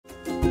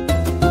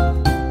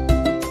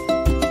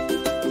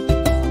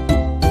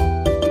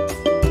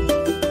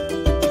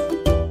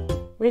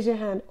Raise your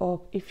hand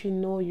up if you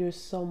know you're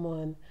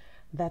someone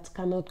that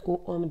cannot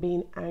go on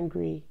being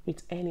angry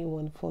with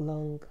anyone for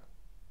long.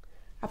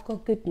 I've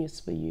got good news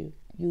for you.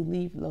 You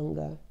live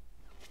longer.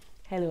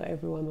 Hello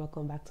everyone,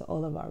 welcome back to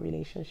All About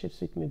Relationships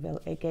with Mabel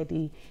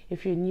Egedi.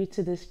 If you're new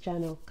to this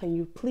channel, can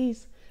you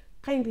please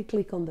kindly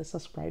click on the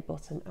subscribe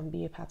button and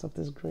be a part of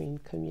this growing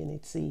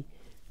community.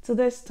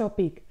 Today's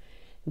topic,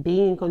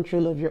 be in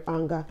control of your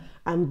anger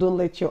and don't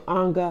let your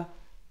anger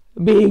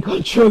be in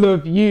control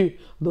of you.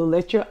 Don't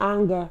let your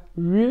anger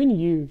ruin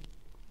you.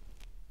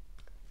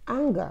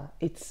 Anger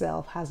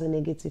itself has a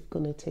negative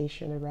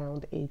connotation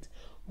around it,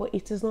 but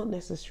it is not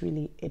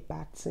necessarily a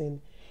bad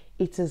thing.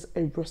 It is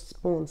a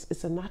response.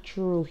 It's a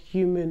natural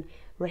human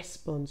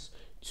response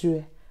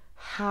to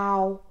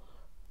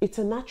it's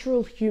a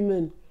natural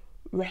human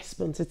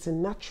response. It's a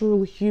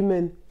natural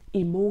human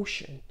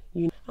emotion.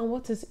 And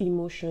what is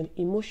emotion?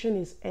 Emotion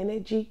is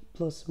energy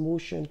plus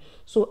motion.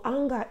 So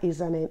anger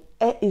is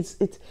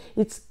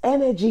it's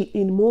energy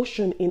in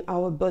motion in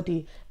our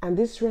body, and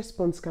this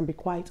response can be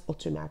quite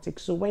automatic.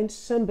 So when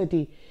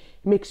somebody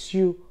makes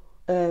you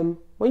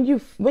when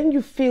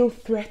you feel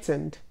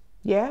threatened,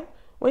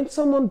 when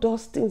someone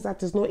does things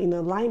that is not in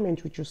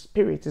alignment with your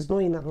spirit, is not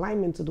in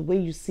alignment to the way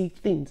you see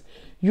things,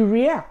 you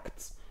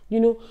react.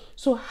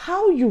 So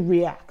how you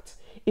react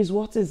is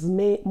what is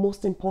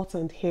most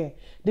important here.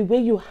 The way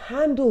you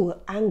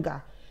handle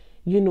anger,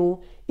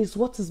 is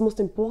what is most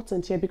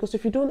important here. Because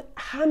if you don't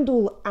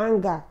handle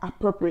anger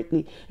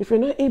appropriately, if you're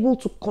not able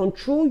to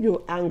control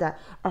your anger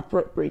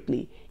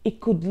appropriately, it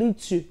could lead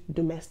to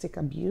domestic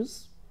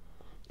abuse.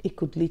 It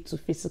could lead to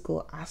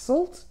physical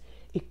assault.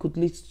 It could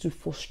lead to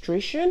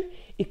frustration.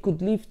 It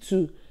could lead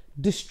to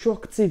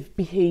destructive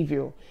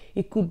behavior.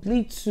 It could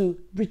lead to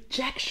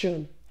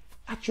rejection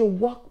at your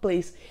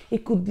workplace.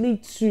 It could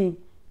lead to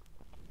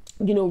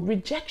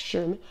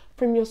rejection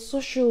from your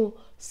social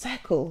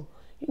circle,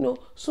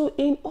 So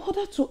in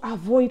order to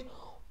avoid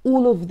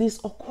all of these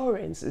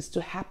occurrences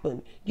to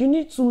happen, you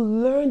need to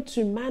learn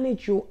to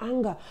manage your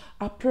anger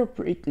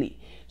appropriately.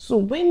 So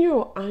when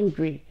you're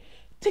angry,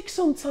 take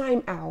some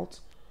time out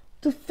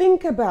to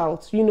think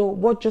about,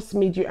 what just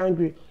made you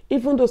angry.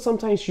 Even though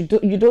sometimes you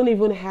don't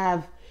even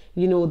have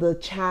the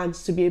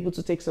chance to be able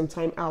to take some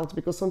time out,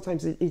 because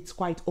sometimes it's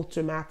quite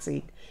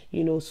automatic,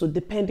 so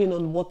depending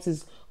on what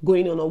is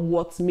going on or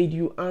what made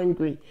you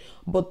angry.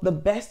 But the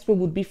best way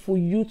would be for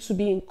you to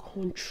be in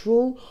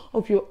control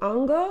of your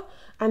anger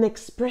and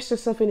express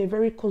yourself in a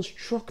very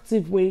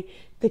constructive way.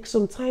 Take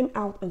some time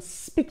out and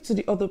speak to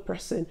the other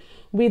person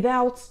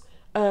without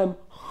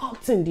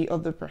hurting the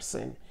other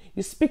person.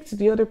 You speak to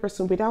the other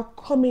person without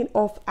coming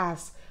off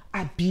as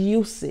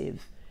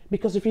abusive.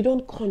 Because if you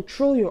don't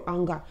control your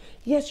anger,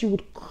 yes, you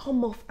would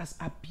come off as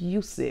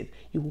abusive.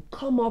 You will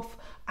come off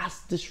as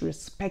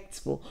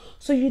disrespectful.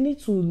 So you need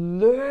to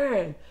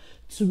learn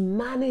to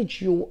manage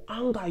your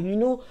anger.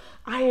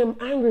 I am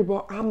angry,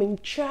 but I'm in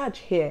charge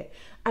here.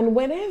 And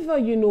whenever,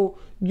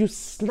 you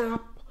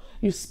snap,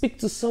 you speak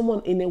to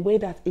someone in a way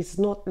that is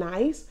not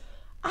nice,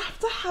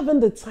 after having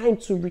the time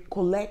to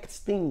recollect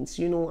things,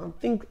 and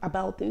think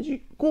about things,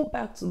 you go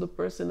back to the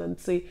person and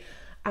say,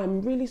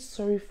 I'm really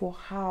sorry for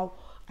how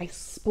I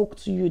spoke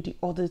to you the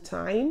other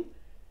time,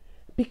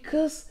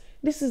 because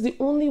this is the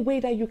only way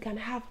that you can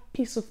have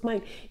peace of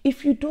mind.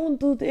 If you don't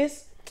do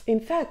this, in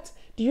fact,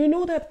 do you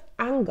know that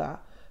anger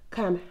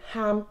can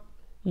harm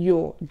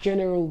your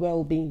general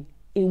well-being?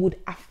 It would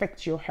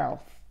affect your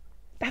health.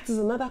 That is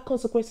another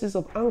consequences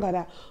of anger,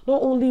 that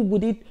not only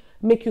would it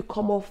make you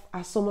come off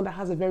as someone that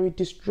has a very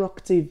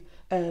destructive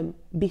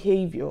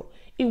behavior,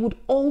 it would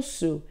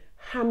also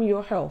harm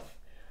your health.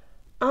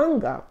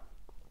 Anger,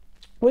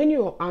 when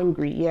you're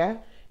angry,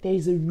 there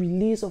is a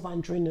release of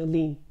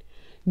adrenaline.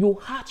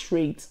 Your heart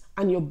rate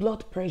and your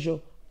blood pressure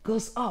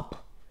goes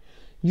up.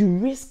 You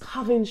risk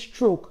having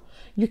stroke.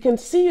 You can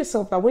see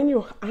yourself that when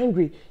you're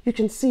angry, you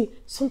can see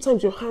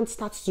sometimes your hand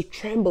starts to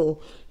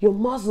tremble. Your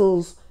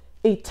muscles,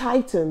 it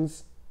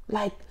tightens.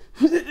 Like,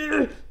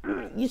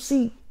 you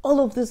see,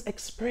 all of this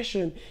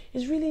expression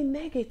is really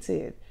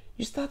negative.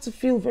 You start to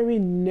feel very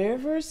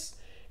nervous,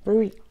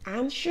 very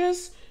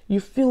anxious. You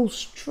feel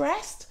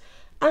stressed.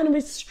 And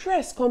with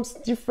stress comes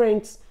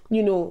different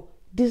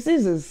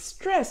diseases.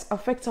 Stress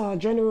affects our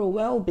general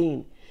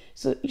well-being.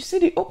 So you see,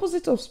 the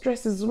opposite of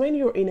stress is when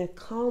you're in a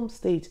calm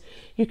state.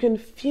 You can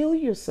feel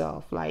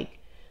yourself like,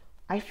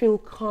 I feel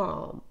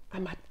calm.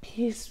 I'm at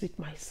peace with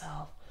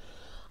myself.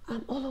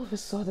 And all of a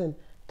sudden,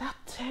 that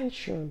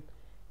tension,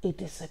 it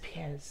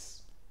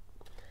disappears.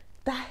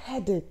 That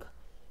headache,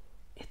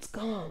 it's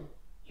gone.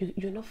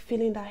 You're not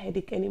feeling that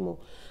headache anymore.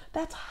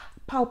 That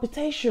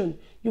palpitation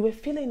you were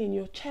feeling in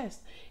your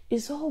chest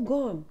is all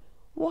gone.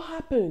 What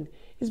happened?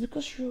 It's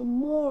because you're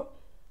more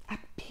at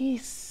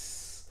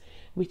peace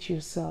with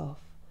yourself.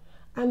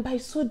 And by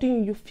so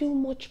doing, you feel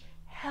much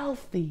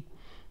healthy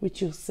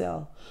with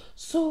yourself.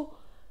 So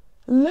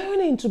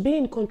learning to be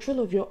in control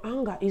of your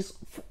anger is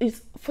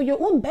for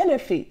your own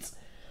benefit.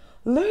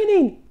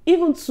 Learning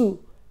even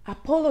to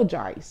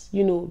apologize,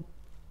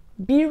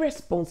 be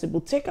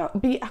responsible,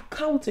 be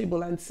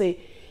accountable and say,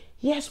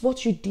 yes,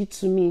 what you did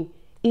to me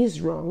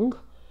is wrong,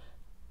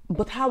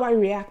 but how I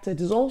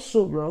reacted is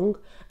also wrong,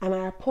 and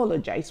I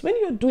apologize. When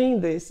you're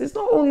doing this, it's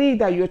not only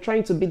that you're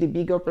trying to be the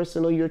bigger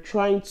person or you're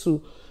trying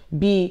to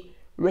be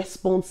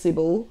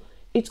responsible,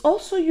 it's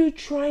also you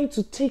trying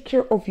to take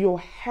care of your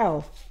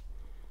health.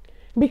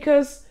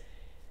 Because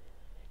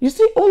you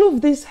see, all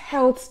of these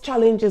health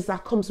challenges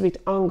that comes with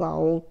anger,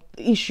 or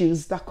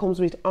issues that comes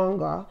with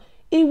anger,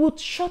 it would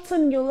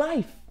shorten your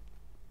life.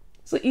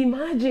 So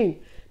imagine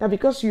that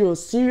because you're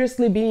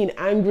seriously being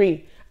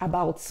angry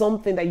about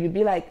something, that you'd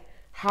be like,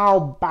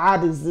 how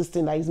bad is this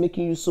thing that is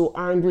making you so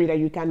angry that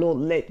you cannot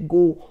let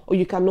go, or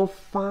you cannot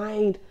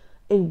find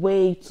a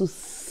way to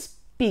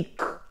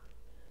speak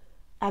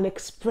and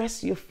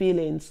express your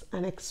feelings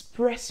and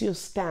express your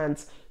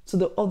stance to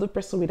the other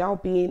person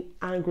without being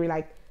angry?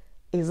 Like,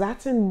 is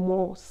that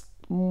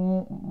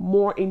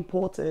more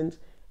important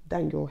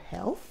than your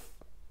health?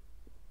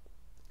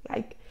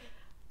 Like,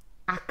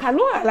 I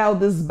cannot allow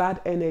this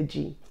bad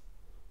energy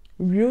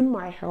ruin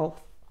my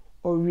health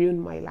or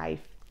ruin my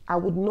life. I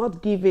would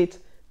not give it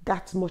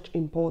that much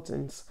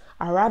importance.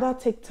 I rather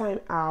take time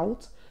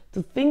out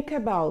to think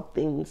about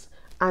things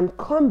and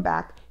come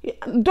back.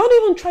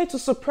 Don't even try to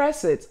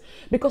suppress it,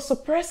 because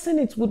suppressing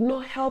it would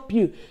not help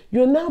you.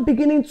 You're now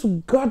beginning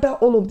to gather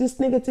all of these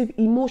negative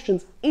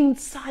emotions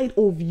inside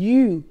of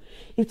you.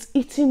 It's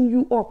eating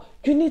you up.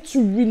 You need to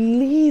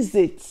release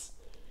it.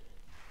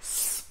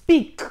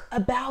 Speak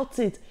about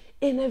it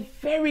in a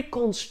very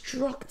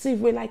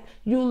constructive way. Like,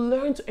 you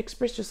learn to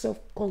express yourself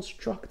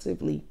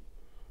constructively,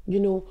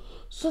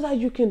 so that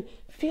you can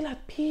feel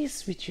at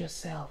peace with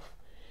yourself.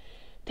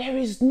 There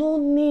is no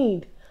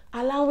need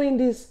allowing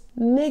this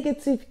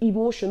negative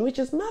emotion, which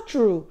is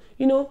natural,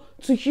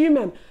 to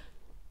human.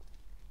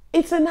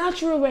 It's a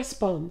natural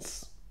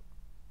response.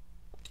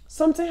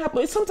 Something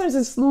happens. Sometimes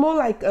it's more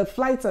like a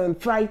flight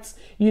and fright,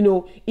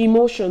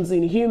 emotions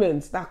in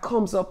humans that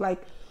comes up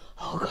like,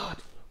 oh God,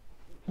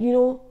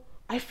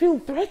 I feel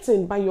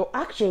threatened by your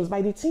actions,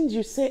 by the things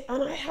you say,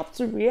 and I have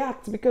to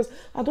react because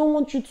I don't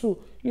want you to,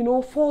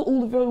 fall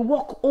over and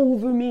walk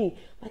over me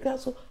like that.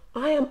 So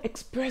I am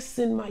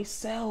expressing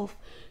myself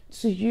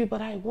to you,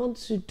 but I want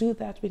to do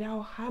that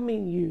without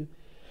harming you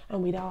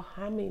and without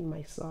harming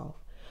myself.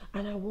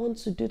 And I want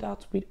to do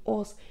that with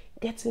us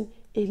getting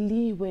a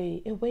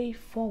leeway, a way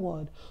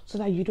forward, so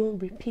that you don't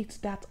repeat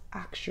that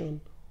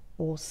action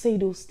or say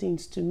those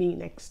things to me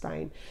next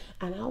time.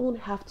 And I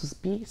won't have to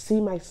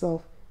see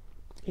myself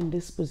in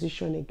this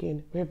position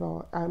again,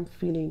 whereby I'm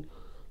feeling,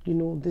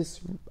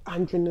 this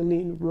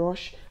adrenaline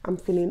rush. I'm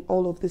feeling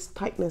all of this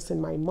tightness in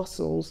my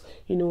muscles,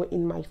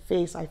 in my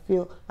face. I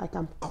feel like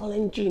I'm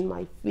clenching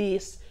my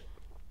face.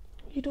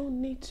 You don't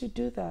need to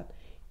do that.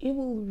 It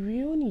will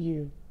ruin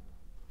you.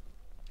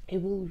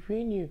 It will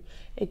ruin you.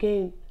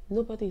 Again,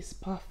 nobody is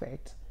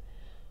perfect,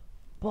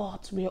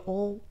 but we're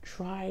all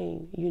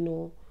trying,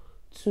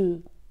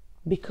 to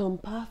become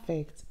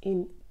perfect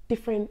in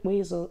different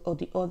ways or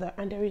the other.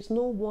 And there is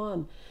no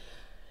one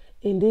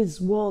in this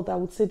world that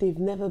would say they've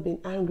never been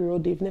angry or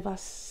they've never,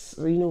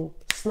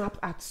 snapped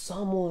at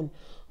someone.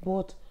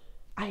 But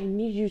I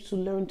need you to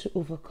learn to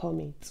overcome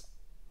it.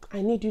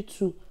 I need you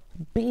to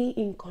be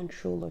in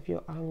control of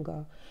your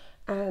anger.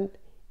 And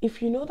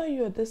if you know that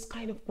you're this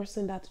kind of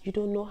person that you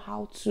don't know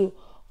how to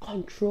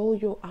control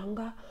your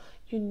anger,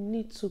 you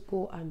need to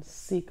go and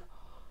seek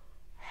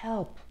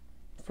help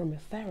from a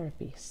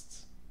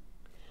therapist.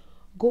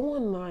 Go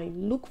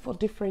online, look for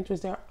different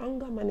ways. There are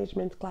anger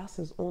management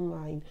classes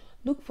online.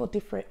 Look for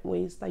different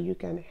ways that you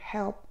can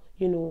help,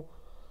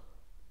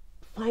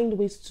 find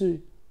ways to,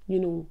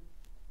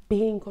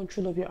 be in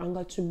control of your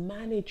anger, to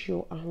manage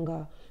your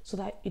anger so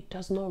that it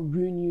does not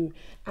ruin you.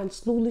 And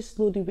slowly,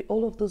 with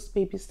all of those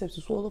baby steps,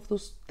 with all of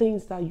those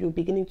things that you're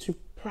beginning to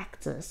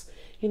practice,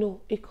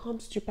 it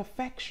comes to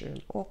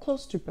perfection or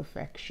close to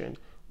perfection,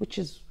 which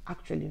is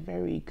actually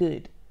very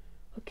good.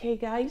 Okay,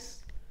 guys?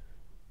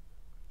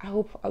 I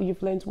hope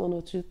you've learned one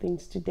or two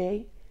things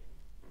today.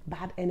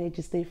 Bad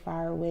energy, stay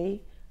far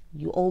away.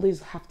 You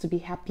always have to be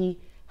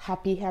happy,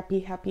 happy, happy,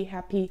 happy,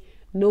 happy.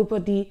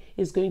 Nobody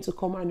is going to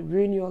come and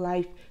ruin your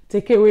life,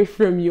 take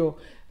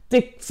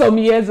some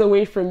years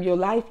away from your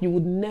life. You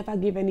would never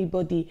give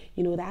anybody,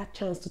 that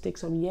chance to take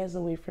some years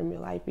away from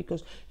your life,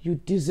 because you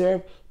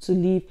deserve to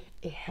live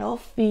a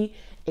healthy,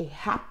 a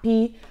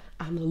happy,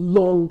 and a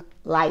long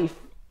life.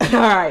 All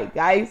right,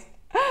 guys.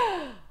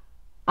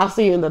 I'll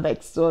see you in the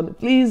next one.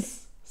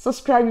 Please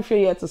subscribe if you're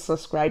yet to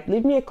subscribe.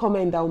 Leave me a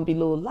comment down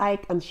below,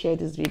 like and share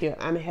this video,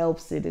 and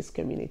help see this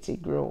community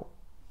grow.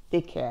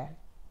 Take care.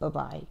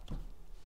 Bye-bye.